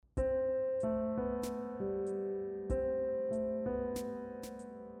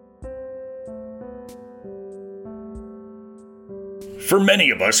For many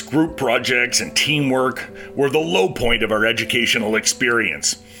of us, group projects and teamwork were the low point of our educational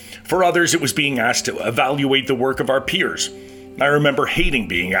experience. For others, it was being asked to evaluate the work of our peers. I remember hating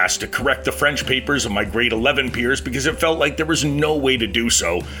being asked to correct the French papers of my grade 11 peers because it felt like there was no way to do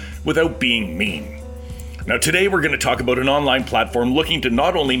so without being mean. Now today we're going to talk about an online platform looking to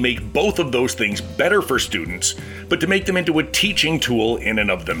not only make both of those things better for students, but to make them into a teaching tool in and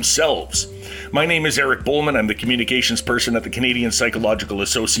of themselves. My name is Eric Bowman. I'm the communications person at the Canadian Psychological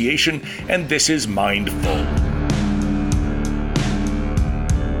Association, and this is Mindful.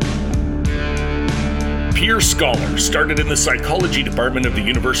 PeerScholar started in the psychology department of the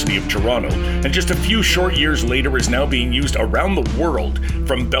University of Toronto, and just a few short years later is now being used around the world,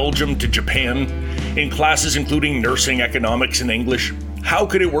 from Belgium to Japan, in classes including nursing, economics, and English. How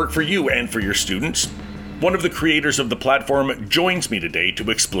could it work for you and for your students? One of the creators of the platform joins me today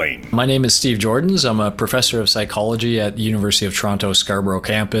to explain. My name is Steve Joordens. I'm a professor of psychology at the University of Toronto Scarborough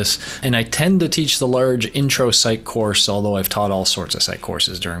campus, and I tend to teach the large intro psych course, although I've taught all sorts of psych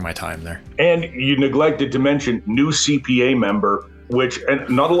courses during my time there. And you neglected to mention new CPA member, which, and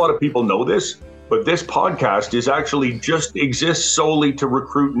not a lot of people know this, but this podcast is actually just exists solely to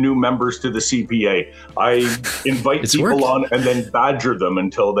recruit new members to the CPA. I invite people on and then badger them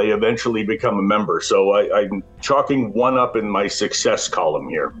until they eventually become a member. So I'm chalking one up in my success column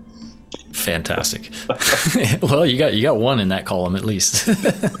here. Fantastic. Well, you got one in that column at least.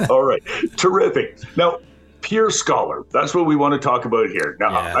 All right. Terrific. Now, PeerScholar, that's what we want to talk about here.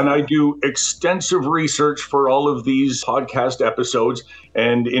 Now, And I do extensive research for all of these podcast episodes.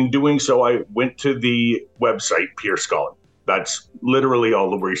 And in doing so, I went to the website PeerScholar. That's literally all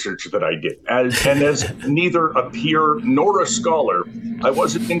the research that I did. As neither a peer nor a scholar, I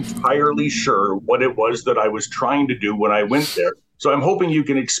wasn't entirely sure what it was that I was trying to do when I went there. So I'm hoping you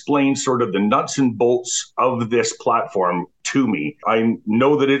can explain sort of the nuts and bolts of this platform to me. I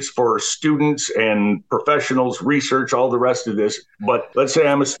know that it's for students and professionals, research, all the rest of this. But let's say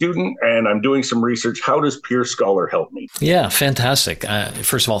I'm a student and I'm doing some research. How does PeerScholar help me? Yeah, fantastic.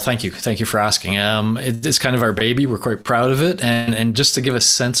 First of all, thank you. Thank you for asking. It's kind of our baby. We're quite proud of it. And just to give a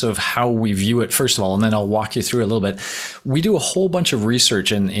sense of how we view it, first of all, and then I'll walk you through a little bit. We do a whole bunch of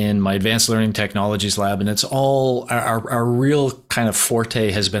research in my advanced learning technologies lab, and it's all our real kind of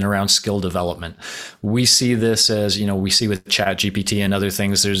forte has been around skill development. We see this as, we see with ChatGPT and other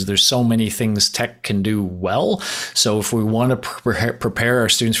things, there's so many things tech can do well. So if we want to prepare our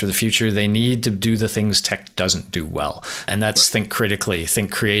students for the future, they need to do the things tech doesn't do well. And that's think critically,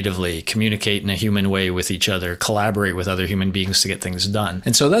 think creatively, communicate in a human way with each other, collaborate with other human beings to get things done.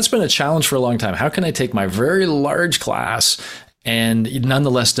 And so that's been a challenge for a long time. How can I take my very large class and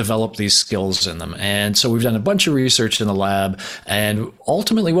nonetheless develop these skills in them? And so we've done a bunch of research in the lab, and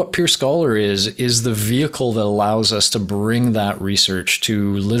ultimately what PeerScholar is the vehicle that allows us to bring that research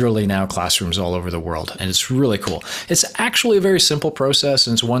to literally now classrooms all over the world. And it's really cool. It's actually a very simple process,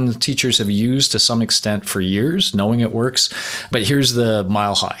 and it's one that teachers have used to some extent for years, knowing it works. But here's the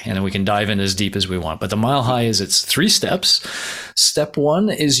mile high, and then we can dive in as deep as we want. But the mile high is it's 3 steps. Step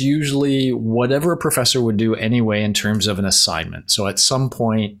 1 is usually whatever a professor would do anyway in terms of an assignment. So at some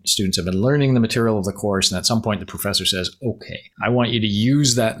point, students have been learning the material of the course, and at some point the professor says, okay, I want you to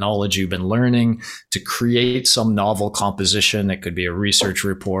use that knowledge you've been learning to create some novel composition. It could be a research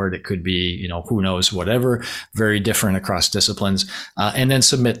report. It could be, who knows, whatever, very different across disciplines, and then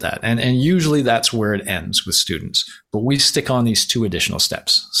submit that. And usually that's where it ends with students. But we stick on these 2 additional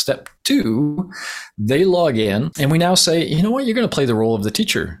steps. Step 2, they log in, and we now say, you know what, you're going to play the role of the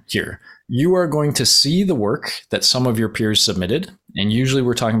teacher here. You are going to see the work that some of your peers submitted, and usually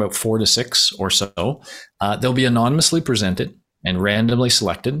we're talking about 4 to 6 or so. They'll be anonymously presented and randomly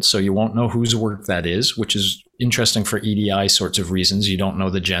selected, so you won't know whose work that is, which is interesting for EDI sorts of reasons. You don't know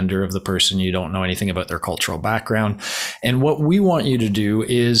the gender of the person. You don't know anything about their cultural background. And what we want you to do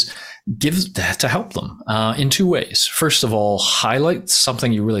is give that to help them in 2 ways. First of all, highlight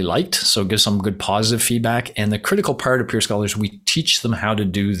something you really liked. So give some good positive feedback. And the critical part of PeerScholar is we teach them how to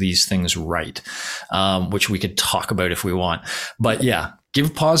do these things right, which we could talk about if we want. But yeah,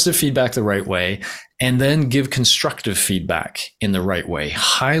 give positive feedback the right way, and then give constructive feedback in the right way.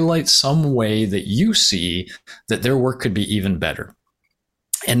 Highlight some way that you see that their work could be even better.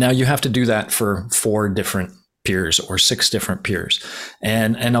 And now you have to do that for 4 different peers or 6 different peers.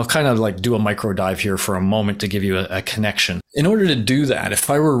 And I'll kind of like do a micro dive here for a moment to give you a connection. In order to do that, if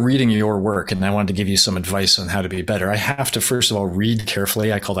I were reading your work and I wanted to give you some advice on how to be better, I have to first of all read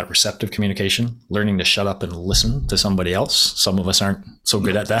carefully. I call that receptive communication, learning to shut up and listen to somebody else. Some of us aren't so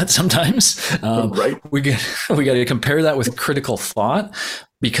good at that sometimes. Right. We got to compare that with critical thought.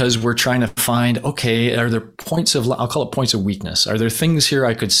 because we're trying to find, okay, are there points of, I'll call it points of weakness. Are there things here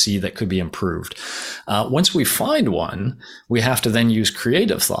I could see that could be improved? Once we find one, we have to then use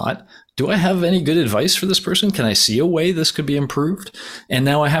creative thought. Do I have any good advice for this person? Can I see a way this could be improved? And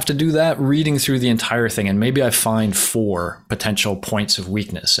now I have to do that reading through the entire thing. And maybe I find 4 potential points of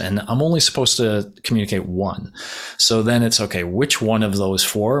weakness, and I'm only supposed to communicate 1. So then it's, okay, which one of those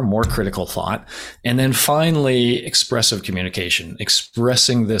 4? More critical thought. And then finally, expressive communication,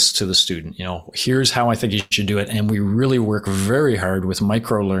 expressing this to the student. Here's how I think you should do it. And we really work very hard with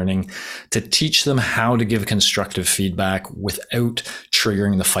micro learning to teach them how to give constructive feedback without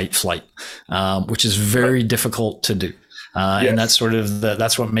triggering the fight flight. Which is very difficult to do. Yes. And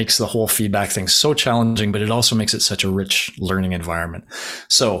that's what makes the whole feedback thing so challenging, but it also makes it such a rich learning environment.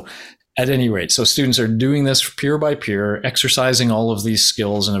 So at any rate, so students are doing this peer by peer, exercising all of these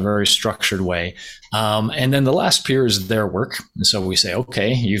skills in a very structured way. And then the last peer is their work. And so we say,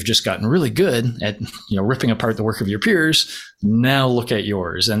 okay, you've just gotten really good at, ripping apart the work of your peers. Now look at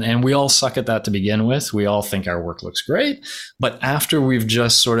yours. And we all suck at that to begin with. We all think our work looks great. But after we've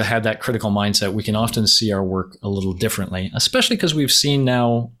just sort of had that critical mindset, we can often see our work a little differently, especially because we've seen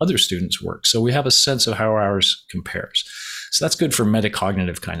now other students' work. So we have a sense of how ours compares. So that's good for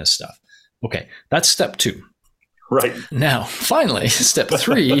metacognitive kind of stuff. Okay, that's step 2. Right. Now, finally, step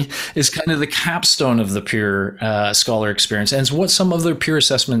 3 is kind of the capstone of the peer scholar experience, and it's what some other peer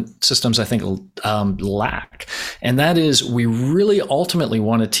assessment systems, I think, lack. And that is, we really ultimately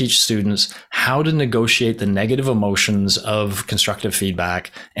want to teach students how to negotiate the negative emotions of constructive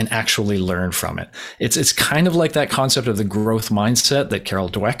feedback and actually learn from it. It's kind of like that concept of the growth mindset that Carol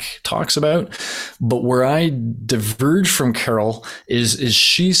Dweck talks about. But where I diverge from Carol is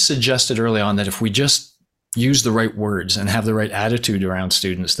she suggested early on that if we just use the right words and have the right attitude around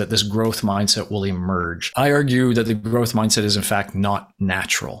students, that this growth mindset will emerge. I argue that the growth mindset is in fact not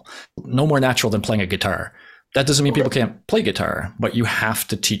natural, no more natural than playing a guitar. That doesn't mean people can't play guitar, but you have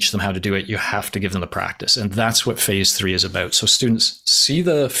to teach them how to do it. You have to give them the practice. And that's what phase 3 is about. So students see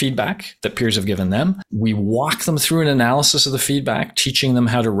the feedback that peers have given them. We walk them through an analysis of the feedback, teaching them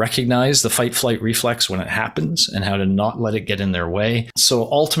how to recognize the fight flight reflex when it happens and how to not let it get in their way. So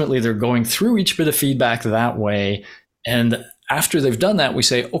ultimately, they're going through each bit of feedback that way. And after they've done that, we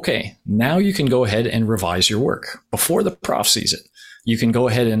say, okay, now you can go ahead and revise your work before the prof sees it. You can go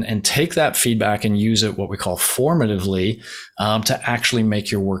ahead and take that feedback and use it what we call formatively to actually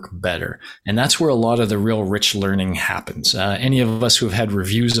make your work better. And that's where a lot of the real rich learning happens. Any of us who have had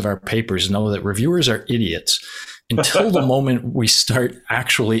reviews of our papers know that reviewers are idiots until the moment we start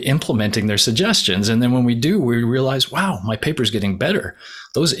actually implementing their suggestions. And then when we do, we realize, wow, my paper's getting better.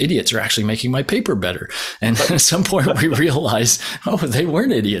 Those idiots are actually making my paper better. And at some point we realize, oh, they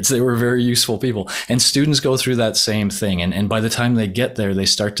weren't idiots. They were very useful people. And students go through that same thing. And by the time they get there, they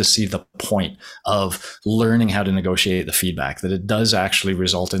start to see the point of learning how to negotiate the feedback, that it does actually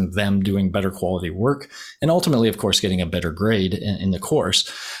result in them doing better quality work. And ultimately, of course, getting a better grade in the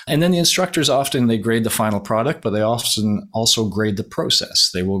course. And then the instructors often, they grade the final product, but they often also grade the process.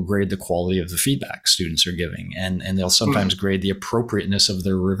 They will grade the quality of the feedback students are giving. And they'll sometimes grade the appropriateness of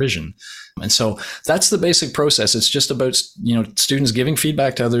their revision. And so that's the basic process. It's just about, students giving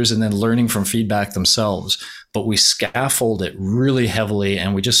feedback to others and then learning from feedback themselves. But we scaffold it really heavily.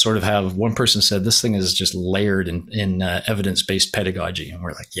 And we just sort of have, one person said, this thing is just layered in evidence-based pedagogy. And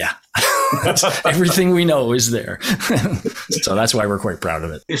we're like, yeah, everything we know is there. So that's why we're quite proud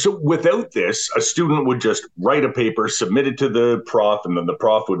of it. So without this, a student would just write a paper, submit it to the prof, and then the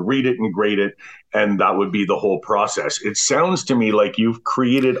prof would read it and grade it. And that would be the whole process. It sounds to me like you've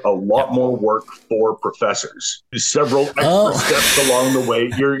created a lot more work for professors. Several extra steps along the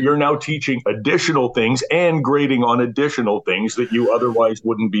way. You're now teaching additional things and grading on additional things that you otherwise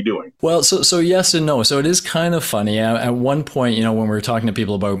wouldn't be doing. Well, so yes and no. So it is kind of funny. At one point, when we were talking to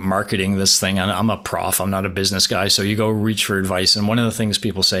people about marketing this thing, and I'm a prof, I'm not a business guy. So you go reach for advice. And one of the things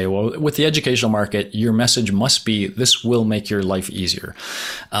people say, well, with the educational market, your message must be, this will make your life easier.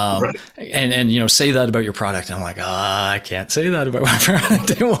 Right. And say that about your product. And I'm like, I can't say that about my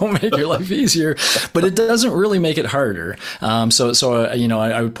product. It won't make your life easier, but it doesn't really make it harder. So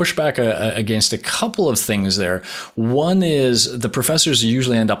I would push back against a couple of things there. One is the professors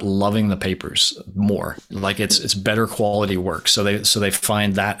usually end up loving the papers more, like it's better quality work. So they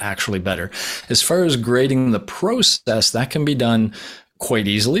find that actually better. As far as grading the process, that can be done quite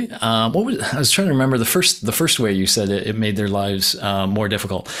easily. I was trying to remember the first way you said it made their lives more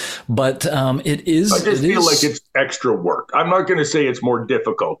difficult, but it is. I just feel like it's extra work. I'm not going to say it's more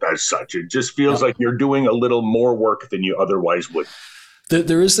difficult as such. It just feels like you're doing a little more work than you otherwise would.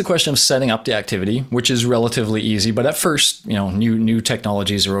 There is the question of setting up the activity, which is relatively easy. But at first, new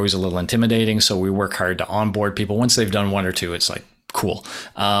technologies are always a little intimidating. So we work hard to onboard people. Once they've done one or two, it's like, cool.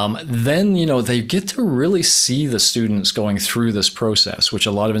 Then, they get to really see the students going through this process, which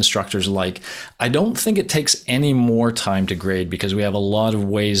a lot of instructors like. I don't think it takes any more time to grade because we have a lot of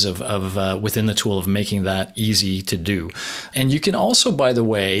ways of within the tool of making that easy to do. And you can also, by the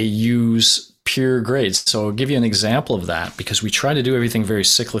way, use peer grades. So I'll give you an example of that because we try to do everything very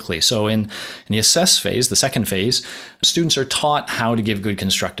cyclically. So in the assess phase, the second phase, students are taught how to give good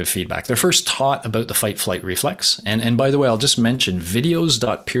constructive feedback. They're first taught about the fight-flight reflex. And by the way, I'll just mention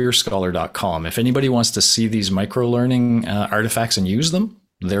videos.peerscholar.com. If anybody wants to see these micro-learning artifacts and use them,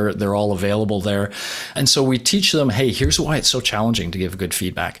 they're all available there. And so we teach them, hey, here's why it's so challenging to give good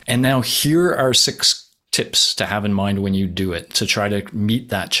feedback. And now here are 6 tips to have in mind when you do it to try to meet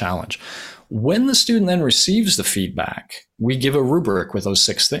that challenge. When the student then receives the feedback, we give a rubric with those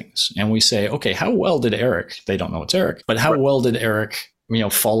 6 things. And we say, okay, how well did Eric, they don't know it's Eric, but how well did Eric,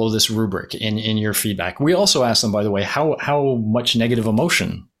 follow this rubric in your feedback? We also ask them, by the way, how much negative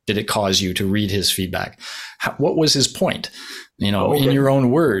emotion did it cause you to read his feedback? What was his point? In your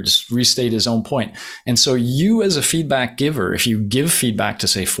own words, restate his own point. And so you as a feedback giver, if you give feedback to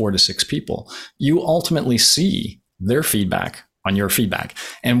say 4 to 6 people, you ultimately see their feedback on your feedback.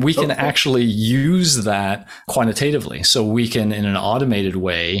 And we can actually use that quantitatively. So we can, in an automated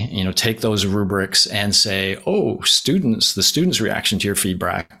way, take those rubrics and say, the student's reaction to your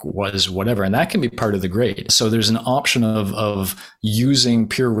feedback was whatever. And that can be part of the grade. So there's an option of using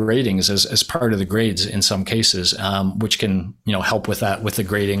peer ratings as part of the grades in some cases, which can, help with that, with the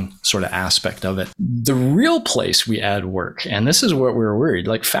grading sort of aspect of it. The real place we add work, and this is what we're worried,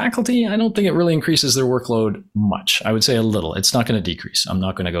 like faculty, I don't think it really increases their workload much. I would say a little. It's not going to decrease. I'm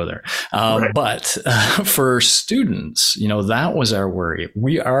not going to go there. Right. But for students, that was our worry.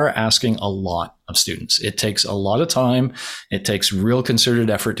 We are asking a lot of students. It takes a lot of time. It takes real concerted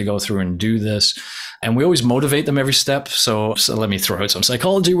effort to go through and do this. And we always motivate them every step. So let me throw out some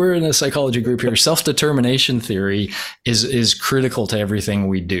psychology. We're in a psychology group here. Self-determination theory is critical to everything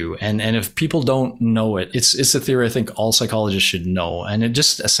we do. And if people don't know it, it's a theory I think all psychologists should know. And it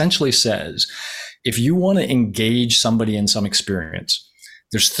just essentially says, if you want to engage somebody in some experience,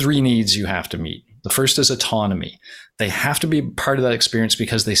 there's 3 needs you have to meet. The first is autonomy. They have to be part of that experience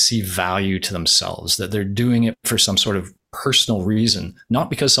because they see value to themselves, that they're doing it for some sort of personal reason, not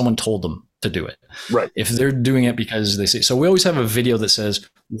because someone told them to do it. Right. If they're doing it because they see. So we always have a video that says,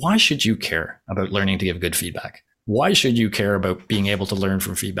 why should you care about learning to give good feedback? Why should you care about being able to learn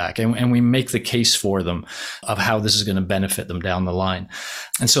from feedback? And we make the case for them of how this is going to benefit them down the line.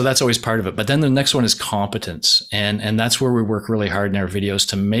 And so that's always part of it. But then the next one is competence. And that's where we work really hard in our videos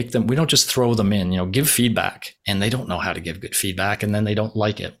to make them, we don't just throw them in, give feedback and they don't know how to give good feedback and then they don't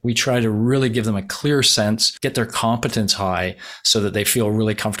like it. We try to really give them a clear sense, get their competence high so that they feel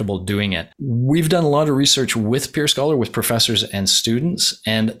really comfortable doing it. We've done a lot of research with PeerScholar, with professors and students.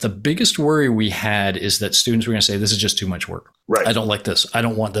 And the biggest worry we had is that students were going to say, this is just too much work. Right. I don't like this. I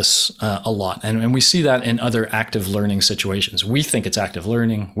don't want this a lot. And we see that in other active learning situations. We think it's active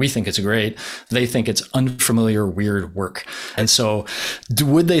learning. We think it's great. They think it's unfamiliar, weird work. And so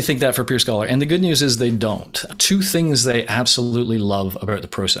would they think that for PeerScholar? And the good news is they don't. 2 things they absolutely love about the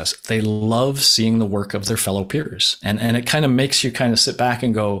process. They love seeing the work of their fellow peers. And it kind of makes you kind of sit back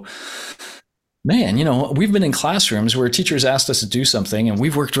and go, man, we've been in classrooms where teachers asked us to do something and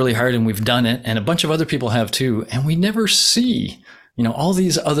we've worked really hard and we've done it. And a bunch of other people have too. And we never see, all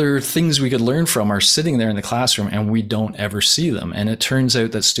these other things we could learn from are sitting there in the classroom and we don't ever see them. And it turns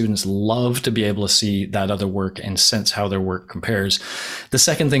out that students love to be able to see that other work and sense how their work compares. The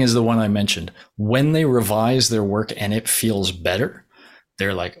second thing is the one I mentioned. When they revise their work and it feels better,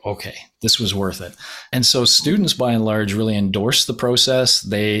 they're like, okay, this was worth it. And so students by and large really endorse the process.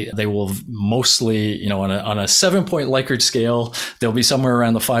 They will mostly, on a 7-point Likert scale, they'll be somewhere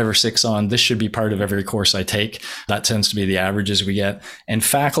around the 5 or 6 on this should be part of every course I take. That tends to be the averages we get. And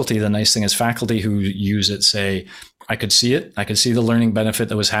faculty, the nice thing is faculty who use it say, I could see it. I could see the learning benefit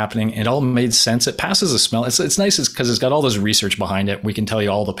that was happening. It all made sense. It passes a smell. It's nice because it's got all this research behind it. We can tell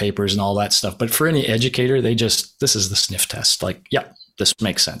you all the papers and all that stuff. But for any educator, this is the sniff test. Like, yeah, this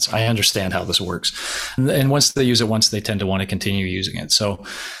makes sense. I understand how this works. And once they use it once, they tend to want to continue using it. So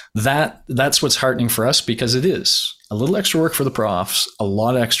that's what's heartening for us because it is a little extra work for the profs, a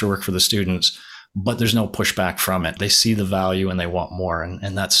lot of extra work for the students. but there's no pushback from it. They see the value and they want more.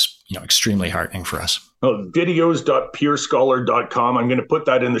 And that's, extremely heartening for us. Well, videos.peerscholar.com. I'm going to put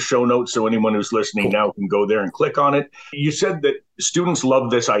that in the show notes so anyone who's listening now can go there and click on it. You said that students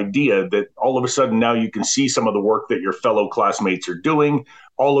love this idea that all of a sudden now you can see some of the work that your fellow classmates are doing.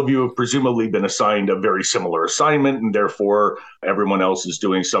 All of you have presumably been assigned a very similar assignment, and therefore everyone else is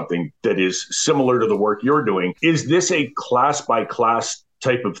doing something that is similar to the work you're doing. Is this a class-by-class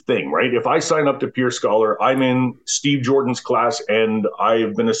type of thing, right? If I sign up to PeerScholar, I'm in Steve Jordan's class and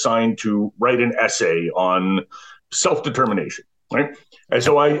I've been assigned to write an essay on self-determination, right? And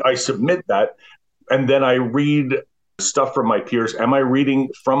so I submit that, and then I read stuff from my peers. Am I reading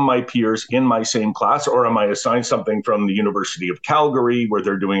from my peers in my same class, or am I assigned something from the University of Calgary where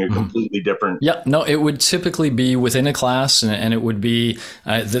they're doing a completely different? Yeah, no, it would typically be within a class, and it would be,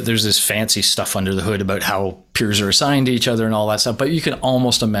 there's this fancy stuff under the hood about how peers are assigned to each other and all that stuff, but you can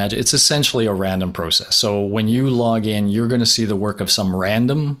almost imagine it's essentially a random process. So when you log in, you're going to see the work of some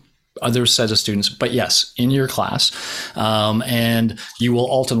random other set of students, but yes, in your class, and you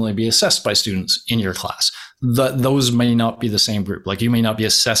will ultimately be assessed by students in your class. Those may not be the same group. Like, you may not be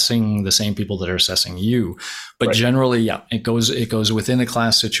assessing the same people that are assessing you, but right. Generally, yeah, it goes within a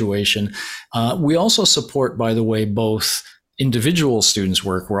class situation. We also support, by the way, both individual students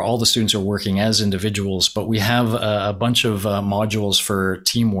work where all the students are working as individuals, but we have a bunch of modules for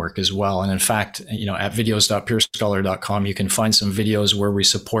teamwork as well. And in fact, at videos.peerscholar.com, you can find some videos where we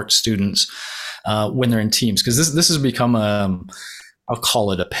support students when they're in teams, because this has become I'll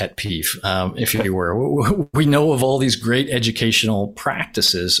call it a pet peeve, if you were. We know of all these great educational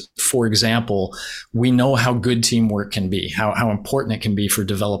practices. For example, we know how good teamwork can be, how important it can be for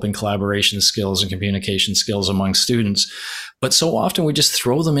developing collaboration skills and communication skills among students. But so often we just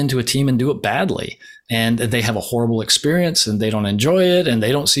throw them into a team and do it badly. And they have a horrible experience and they don't enjoy it and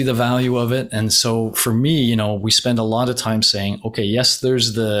they don't see the value of it. And so for me, we spend a lot of time saying, okay, yes,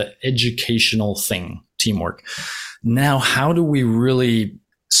 there's the educational thing, teamwork. Now, how do we really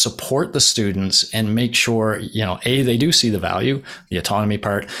support the students and make sure, A, they do see the value, the autonomy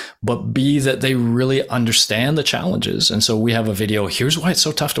part, but B, that they really understand the challenges. And so we have a video, here's why it's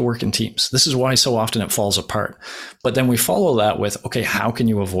so tough to work in teams. This is why so often it falls apart. But then we follow that with, okay, how can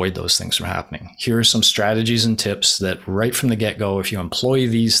you avoid those things from happening? Here are some strategies and tips that right from the get-go, if you employ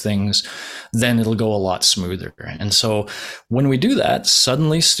these things, then it'll go a lot smoother. And so when we do that,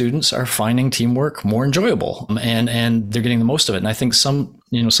 suddenly students are finding teamwork more enjoyable and they're getting the most of it. And I think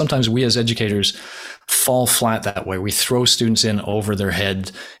sometimes we as educators fall flat that way. We throw students in over their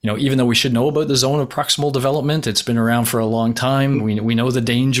head, even though we should know about the zone of proximal development. It's been around for a long time. We know the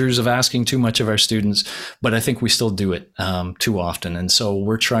dangers of asking too much of our students, but I think we still do it too often. And so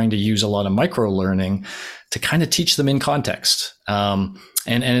we're trying to use a lot of micro learning to kind of teach them in context. And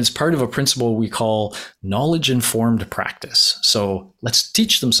it's part of a principle we call knowledge-informed practice. So let's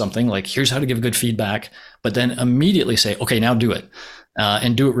teach them something like, here's how to give good feedback, but then immediately say, okay, now do it.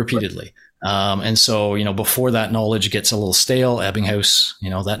 And do it repeatedly. And so, before that knowledge gets a little stale, Ebbinghaus,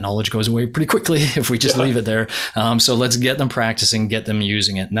 that knowledge goes away pretty quickly if we just leave it there. So let's get them practicing, get them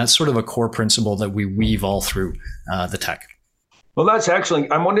using it. And that's sort of a core principle that we weave all through the tech. Well, that's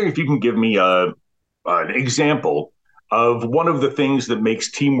actually, I'm wondering if you can give me an example of one of the things that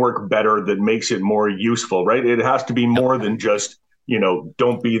makes teamwork better, that makes it more useful, right? It has to be more than just,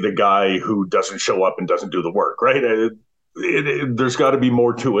 don't be the guy who doesn't show up and doesn't do the work, right? There's got to be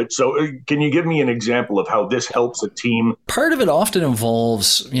more to it. So can you give me an example of how this helps a team? Part of it often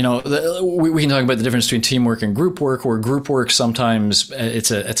involves, we can talk about the difference between teamwork and group work, where group work sometimes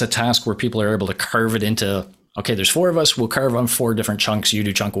it's a task where people are able to carve it into, okay, there's 4 of us, we'll carve on 4 different chunks. You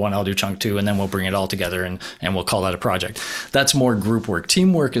do chunk 1, I'll do chunk 2, and then we'll bring it all together and we'll call that a project. That's more group work.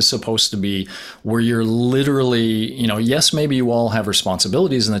 Teamwork is supposed to be where you're literally, yes, maybe you all have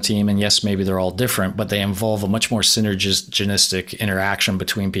responsibilities in the team, and yes, maybe they're all different, but they involve a much more synergistic interaction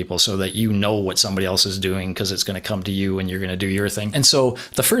between people so that you know what somebody else is doing because it's going to come to you and you're going to do your thing. And so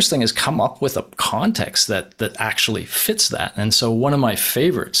the first thing is come up with a context that actually fits that. And so one of my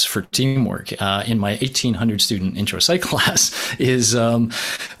favorites for teamwork in my 1800 student intro psych class is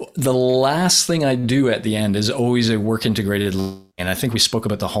the last thing I do at the end is always a work integrated. And I think we spoke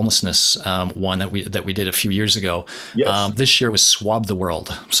about the homelessness one that we did a few years ago. Yes. This year was Swab the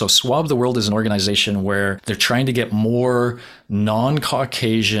World. So Swab the World is an organization where they're trying to get more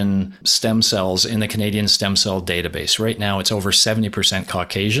non-Caucasian stem cells in the Canadian stem cell database. Right now, it's over 70%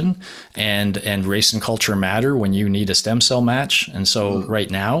 Caucasian, and race and culture matter when you need a stem cell match. And so right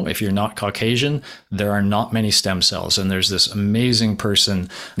now, if you're not Caucasian, there are not many stem cells. And there's this amazing person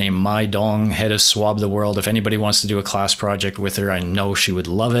named Mai Dong, head of Swab the World. If anybody wants to do a class project with her, her. I know she would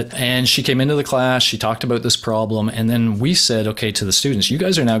love it. And she came into the class, she talked about this problem, and then we said, okay, to the students, you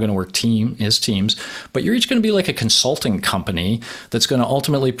guys are now going to work as teams, but you're each going to be like a consulting company that's going to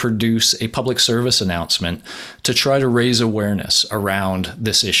ultimately produce a public service announcement to try to raise awareness around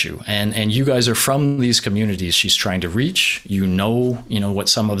this issue. And you guys are from these communities she's trying to reach. You know what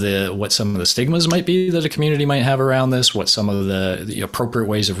some of the stigmas might be that a community might have around this, what some of the appropriate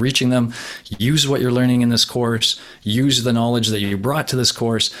ways of reaching them. Use what you're learning in this course, use the knowledge that you brought to this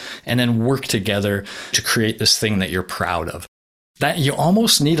course, and then work together to create this thing that you're proud of. That you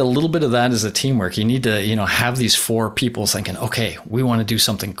almost need a little bit of that as a teamwork. You need to, have these 4 people thinking, okay, we want to do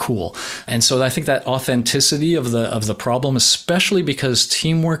something cool. And so I think that authenticity of the problem, especially because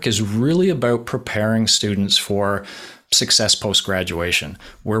teamwork is really about preparing students for success post-graduation,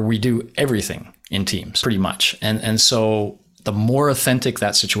 where we do everything in teams pretty much. And so the more authentic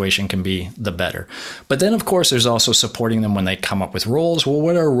that situation can be, the better. But then, of course, there's also supporting them when they come up with roles. Well,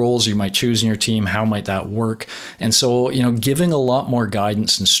 what are roles you might choose in your team? How might that work? And so, giving a lot more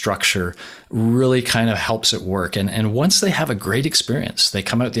guidance and structure really kind of helps it work. And once they have a great experience, they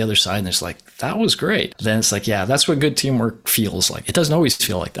come out the other side and it's like, that was great. Then it's like, yeah, that's what good teamwork feels like. It doesn't always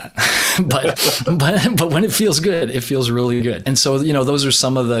feel like that, but when it feels good, it feels really good. And so, those are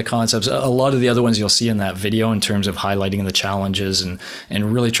some of the concepts. A lot of the other ones you'll see in that video in terms of highlighting the challenges and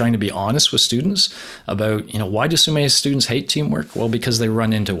really trying to be honest with students about, why do so many students hate teamwork? Well, because they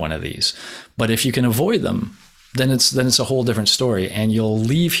run into one of these. But if you can avoid them, then it's a whole different story, and you'll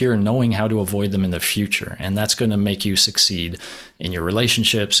leave here knowing how to avoid them in the future, and that's going to make you succeed in your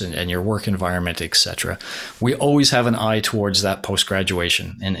relationships and your work environment, etc. We always have an eye towards that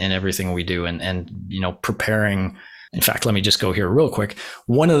post-graduation in everything we do, and preparing. In fact, let me just go here real quick.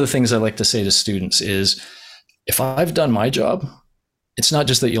 One of the things I like to say to students is, if I've done my job, it's not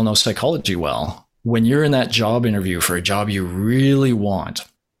just that you'll know psychology well. When you're in that job interview for a job you really want,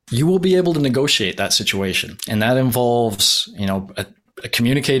 you will be able to negotiate that situation. And that involves,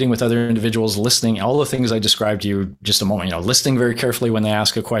 communicating with other individuals, listening, all the things I described to you just a moment, listening very carefully when they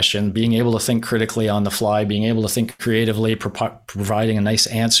ask a question, being able to think critically on the fly, being able to think creatively, providing a nice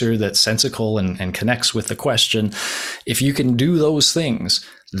answer that's sensical and connects with the question. If you can do those things,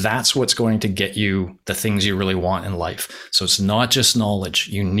 that's what's going to get you the things you really want in life. So it's not just knowledge.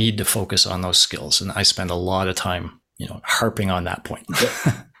 You need to focus on those skills. And I spend a lot of time, harping on that point.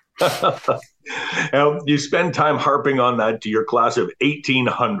 Now, you spend time harping on that to your class of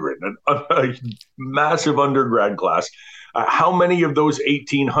 1,800, a massive undergrad class. How many of those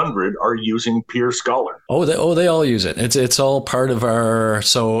 1,800 are using PeerScholar? They all use it. It's all part of our.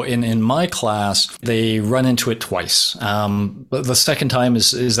 So in my class, they run into it twice. But the second time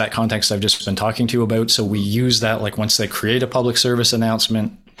is that context I've just been talking to you about. So we use that like once they create a public service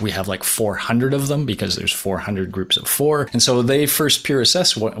announcement. We have like 400 of them because there's 400 groups of 4. And so they first peer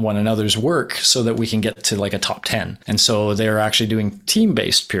assess one another's work so that we can get to like a top 10. And so they're actually doing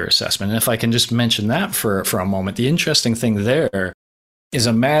team-based peer assessment. And if I can just mention that for a moment, the interesting thing there is,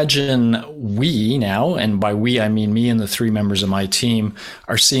 imagine we now, and by we, I mean me and the 3 members of my team,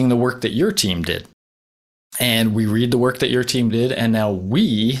 are seeing the work that your team did. And we read the work that your team did, and now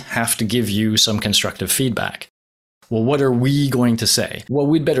we have to give you some constructive feedback. Well, what are we going to say? Well,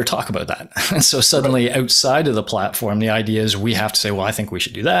 we'd better talk about that. And so suddenly outside of the platform, the idea is we have to say, well, I think we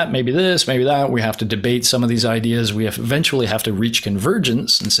should do that, maybe this, maybe that. We have to debate some of these ideas. We eventually have to reach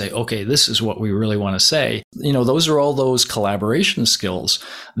convergence and say, okay, this is what we really want to say. Those are all those collaboration skills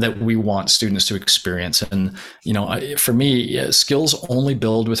that we want students to experience. And, for me, skills only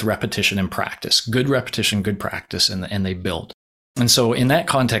build with repetition and practice. Good repetition, good practice, and they build. And so in that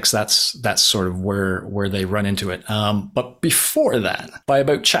context, that's sort of where they run into it. But before that, by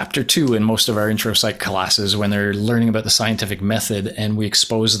about chapter 2 in most of our intro psych classes, when they're learning about the scientific method and we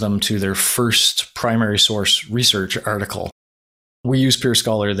expose them to their first primary source research article, we use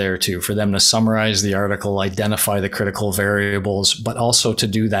PeerScholar there too, for them to summarize the article, identify the critical variables, but also to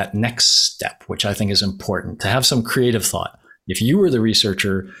do that next step, which I think is important, to have some creative thought. If you were the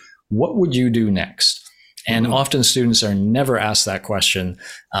researcher, what would you do next? And often students are never asked that question.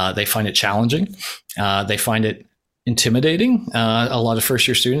 They find it challenging. They find it intimidating. A lot of first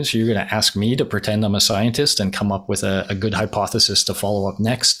year students, you're going to ask me to pretend I'm a scientist and come up with a good hypothesis to follow up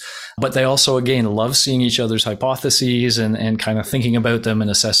next. But they also, again, love seeing each other's hypotheses and kind of thinking about them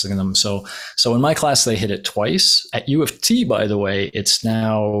and assessing them. So in my class, they hit it twice. At U of T, by the way, it's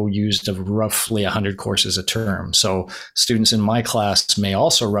now used of roughly 100 courses a term. So students in my class may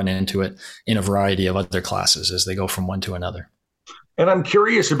also run into it in a variety of other classes as they go from one to another. And I'm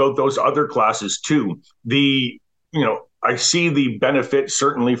curious about those other classes too. I see the benefit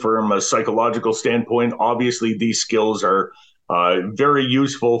certainly from a psychological standpoint. Obviously, these skills are very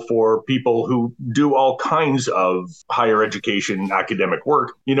useful for people who do all kinds of higher education academic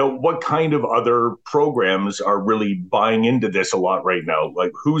work. What kind of other programs are really buying into this a lot right now?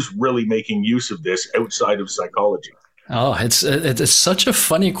 Like, who's really making use of this outside of psychology? Oh, it's such a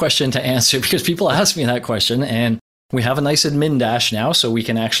funny question to answer because people ask me that question, and we have a nice admin dash now, so we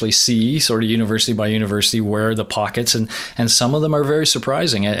can actually see sort of university by university where are the pockets, and some of them are very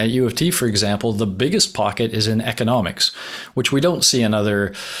surprising. At U of T, for example, the biggest pocket is in economics, which we don't see in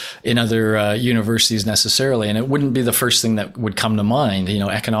other universities necessarily, and it wouldn't be the first thing that would come to mind.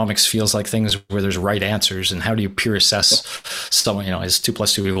 Economics feels like things where there's right answers, and how do you peer assess someone? Is 2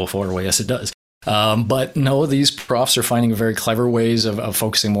 + 2 = 4? Well, yes, it does. But no, these profs are finding very clever ways of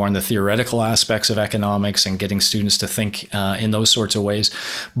focusing more on the theoretical aspects of economics and getting students to think in those sorts of ways.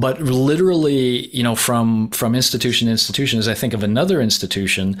 But literally, from institution to institution, as I think of another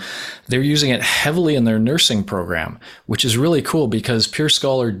institution, they're using it heavily in their nursing program, which is really cool because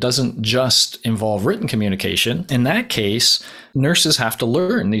PeerScholar doesn't just involve written communication. In that case, nurses have to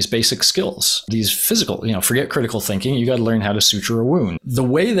learn these basic skills, these physical, forget critical thinking. You got to learn how to suture a wound. The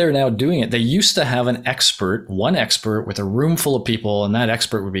way they're now doing it, they used to have one expert with a room full of people, and that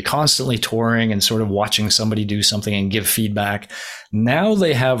expert would be constantly touring and sort of watching somebody do something and give feedback. Now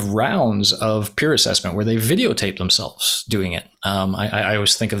they have rounds of peer assessment where they videotape themselves doing it. I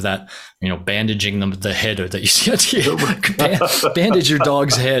always think of that, bandaging the head, or that you see bandage your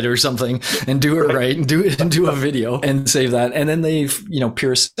dog's head or something and do it right and do a video and save that. And then they,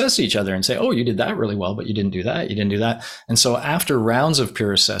 peer assess each other and say, oh, you did that really well, but you didn't do that. You didn't do that. And so after rounds of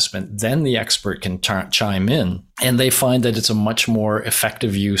peer assessment, then the expert can chime in, and they find that it's a much more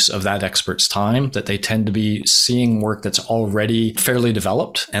effective use of that expert's time, that they tend to be seeing work that's already fairly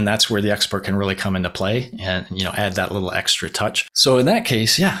developed. And that's where the expert can really come into play and, add that little extra touch. So in that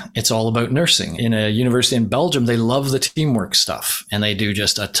case, yeah, it's all about nursing. In a university in Belgium, they love the teamwork stuff, and they do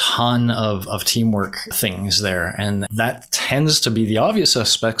just a ton of teamwork things there. And that tends to be the obvious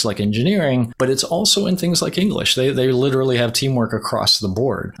aspects like engineering, but it's also in things like English. They literally have teamwork across the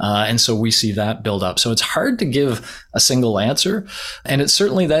board. And so we see that build up. So it's hard to give a single answer. And it's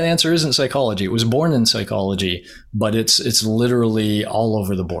certainly, that answer isn't psychology. It was born in psychology, but it's literally all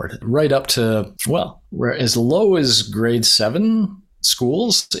over the board, right up to, we're as low as grade 7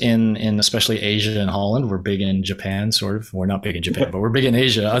 schools in especially Asia and Holland. We're big in Japan, sort of. We're not big in Japan, but we're big in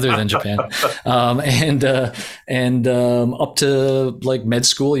Asia other than Japan. And up to like med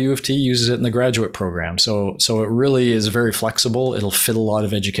school, U of T uses it in the graduate program. So it really is very flexible. It'll fit a lot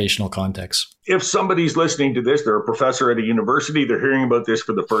of educational contexts. If somebody's listening to this, they're a professor at a university, they're hearing about this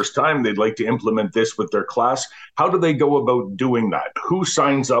for the first time, they'd like to implement this with their class, how do they go about doing that? Who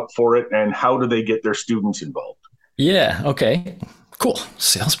signs up for it, and how do they get their students involved? Yeah, okay. Cool.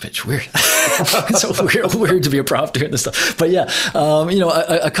 Sales pitch. Weird. It's so weird to be a prof doing this stuff. But yeah,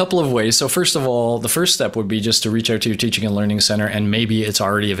 a couple of ways. So first of all, the first step would be just to reach out to your teaching and learning center, and maybe it's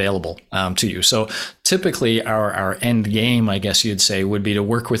already available to you. So typically our end game, I guess you'd say, would be to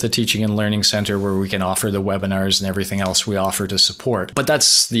work with a teaching and learning center where we can offer the webinars and everything else we offer to support. But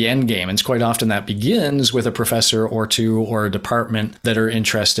that's the end game. And quite often that begins with a professor or two or a department that are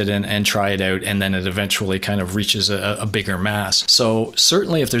interested in and try it out. And then it eventually kind of reaches a bigger mass. So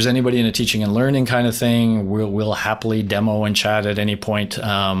certainly if there's anybody in a teaching and learning kind of thing, we'll happily demo and chat at any point,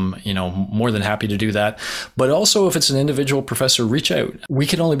 more than happy to do that. But also if it's an individual professor, reach out. We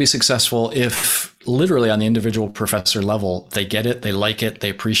can only be successful if literally on the individual professor level, they get it, they like it, they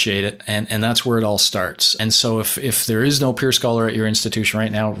appreciate it. And that's where it all starts. And so if there is no PeerScholar at your institution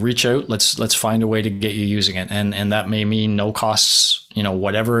right now, reach out. Let's find a way to get you using it. And that may mean no costs,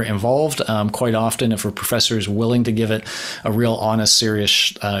 whatever involved. Quite often, if a professor is willing to give it a real honest,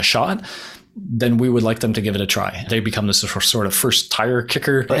 serious shot, then we would like them to give it a try. They become this sort of first tire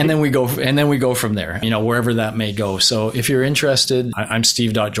kicker, right. and then we go from there, wherever that may go. So if you're interested, I'm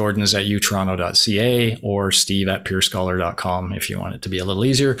steve.jordans@utoronto.ca or steve@peerscholar.com if you want it to be a little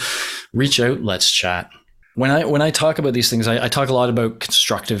easier. Reach out, let's chat. When I talk about these things, I talk a lot about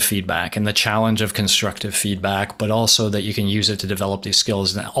constructive feedback and the challenge of constructive feedback, but also that you can use it to develop these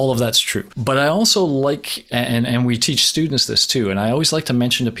skills. And all of that's true. But I also like, and we teach students this too, and I always like to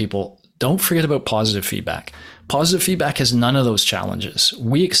mention to people, don't forget about positive feedback. Positive feedback has none of those challenges.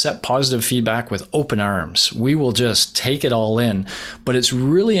 We accept positive feedback with open arms. We will just take it all in. But it's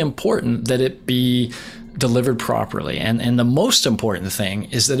really important that it be delivered properly. And the most important thing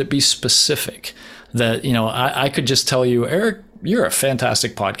is that it be specific. That, I could just tell you, Eric, you're a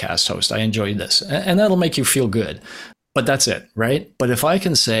fantastic podcast host. I enjoyed this. And that'll make you feel good. But that's it, right? But if I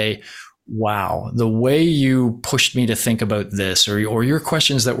can say, wow, the way you pushed me to think about this, or your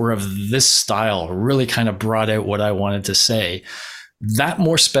questions that were of this style really kind of brought out what I wanted to say. That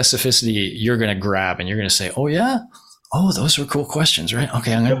more specificity you're going to grab and you're going to say, oh yeah, oh, those were cool questions, right?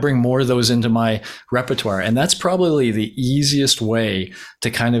 Okay, I'm going to bring more of those into my repertoire. And that's probably the easiest way to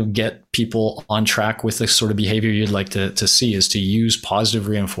kind of get people on track with the sort of behavior you'd like to see, is to use positive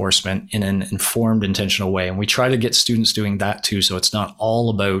reinforcement in an informed, intentional way. And we try to get students doing that too. So it's not all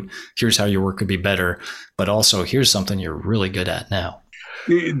about here's how your work could be better, but also here's something you're really good at now.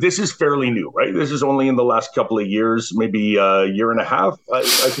 This is fairly new, right? This is only in the last couple of years, maybe a year and a half. I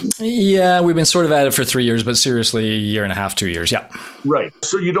think. Yeah, we've been sort of at it for 3 years, but seriously, a year and a half, 2 years. Yeah. Right.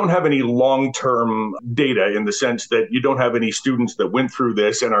 So you don't have any long-term data in the sense that you don't have any students that went through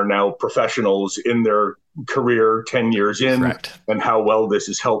this and are now professionals in their career 10 years in. Correct. And how well this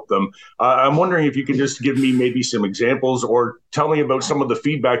has helped them. I'm wondering if you could just give me maybe some examples or tell me about some of the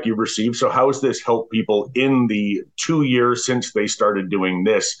feedback you've received. So how has this helped people in the 2 years since they started doing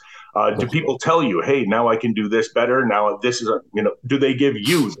this? Do people tell you, hey, now I can do this better? Now this is, do they give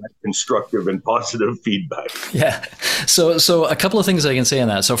you that constructive and positive feedback? Yeah. So a couple of things I can say on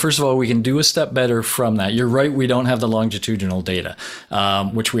that. So first of all, we can do a step better from that. You're right. We don't have the longitudinal data,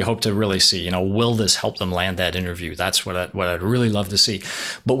 which we hope to really see. Will this help them land that interview? That's what I'd really love to see.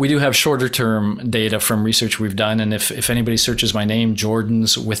 But we do have shorter term data from research we've done. And if anybody searches my name,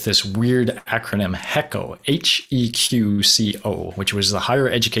 Joordens, with this weird acronym HECO, HEQCO, which was the Higher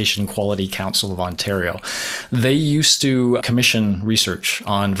Education Quality Council of Ontario. They used to commission research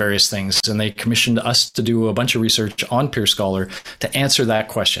on various things, and they commissioned us to do a bunch of research on PeerScholar to answer that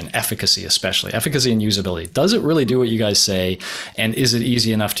question, efficacy especially, efficacy and usability. Does it really do what you guys say? And is it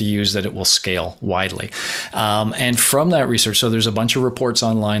easy enough to use that it will scale widely? And from that research, so there's a bunch of reports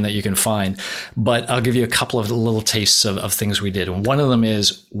online that you can find, but I'll give you a couple of little tastes of things we did. And one of them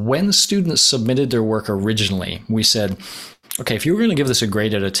is when students submitted their work originally, we said, okay, if you were going to give this a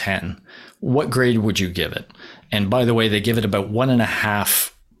grade out of 10, what grade would you give it? And by the way, they give it about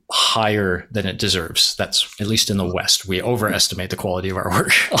 1.5 higher than it deserves. That's at least in the West. We overestimate the quality of our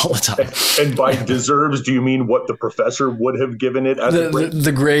work all the time. And by deserves, do you mean what the professor would have given it as a grade?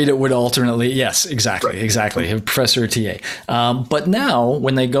 The grade it would alternately. Yes, exactly. Right. Exactly. Professor or TA. But now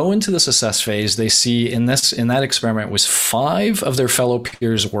when they go into this assess phase, they see in that experiment was 5 of their fellow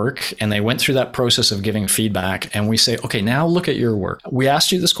peers' work. And they went through that process of giving feedback. And we say, okay, now look at your work. We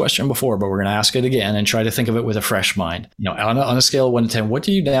asked you this question before, but we're going to ask it again and try to think of it with a fresh mind. On a scale of 1 to 10, what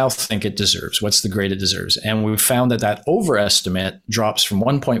do you now think it deserves? What's the grade it deserves? And we found that overestimate drops from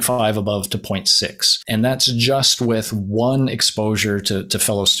 1.5 above to 0.6. And that's just with one exposure to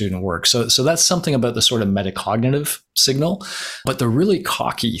fellow student work. So that's something about the sort of metacognitive signal. But the really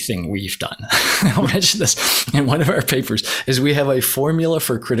cocky thing we've done, I'll mention this in one of our papers, is we have a formula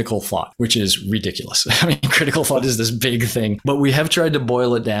for critical thought, which is ridiculous. I mean, critical thought is this big thing, but we have tried to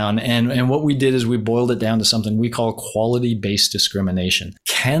boil it down. And what we did is we boiled it down to something we call quality-based discrimination.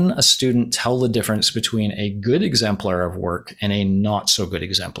 Can a student tell the difference between a good exemplar of work and a not so good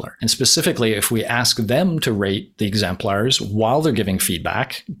exemplar? And specifically, if we ask them to rate the exemplars while they're giving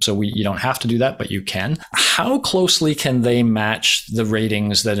feedback, so you don't have to do that, but you can, how closely can they match the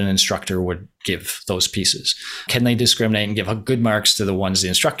ratings that an instructor would give those pieces? Can they discriminate and give good marks to the ones the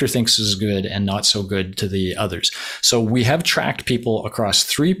instructor thinks is good and not so good to the others? So we have tracked people across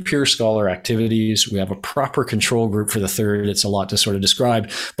 3 PeerScholar activities. We have a proper control group for the third. It's a lot to sort of describe,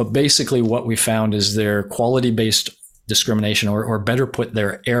 but basically what we found is their quality-based discrimination, or better put,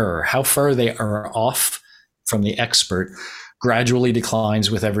 their error, how far they are off from the expert, gradually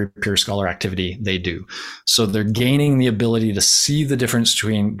declines with every PeerScholar activity they do. So they're gaining the ability to see the difference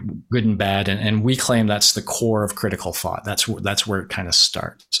between good and bad. And we claim that's the core of critical thought. That's where it kind of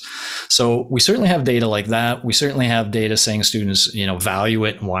starts. So we certainly have data like that. We certainly have data saying students, value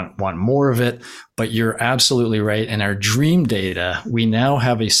it and want more of it. But you're absolutely right. In our dream data, we now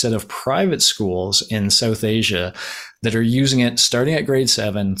have a set of private schools in South Asia that are using it starting at grade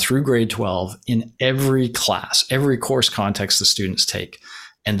 7 through grade 12 in every class, every course context the students take.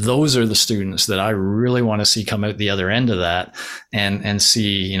 And those are the students that I really want to see come out the other end of that and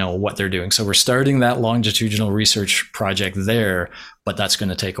see, what they're doing. So we're starting that longitudinal research project there, but that's going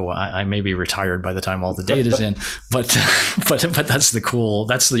to take a while. I may be retired by the time all the data's in, but that's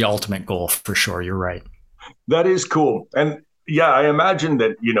that's the ultimate goal for sure. You're right. That is cool. And yeah, I imagine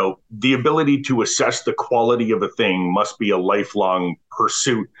that, the ability to assess the quality of a thing must be a lifelong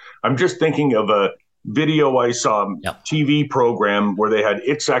pursuit. I'm just thinking of a video I saw, TV program where they had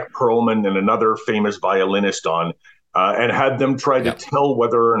Itzhak Perlman and another famous violinist on. and had them try to tell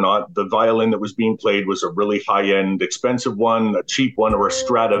whether or not the violin that was being played was a really high-end, expensive one, a cheap one, or a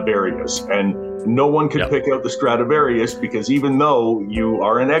Stradivarius. And no one could pick out the Stradivarius because even though you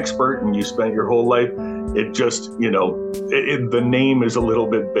are an expert and you spent your whole life, it just, the name is a little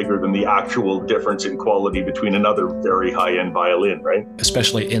bit bigger than the actual difference in quality between another very high-end violin, right?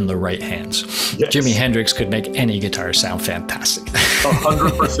 Especially in the right hands. Yes. Jimi Hendrix could make any guitar sound fantastic.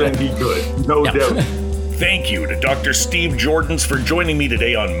 100% he could, no doubt. Thank you to Dr. Steve Joordens for joining me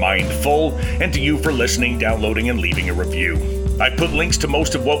today on Mindful, and to you for listening, downloading, and leaving a review. I put links to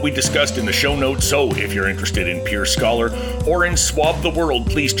most of what we discussed in the show notes, so if you're interested in PeerScholar or in Swab the World,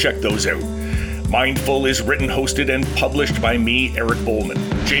 please check those out. Mindful is written, hosted, and published by me, Eric Bowman.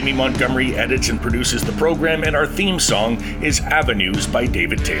 Jamie Montgomery edits and produces the program, and our theme song is Avenues by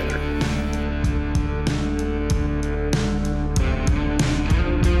David Taylor.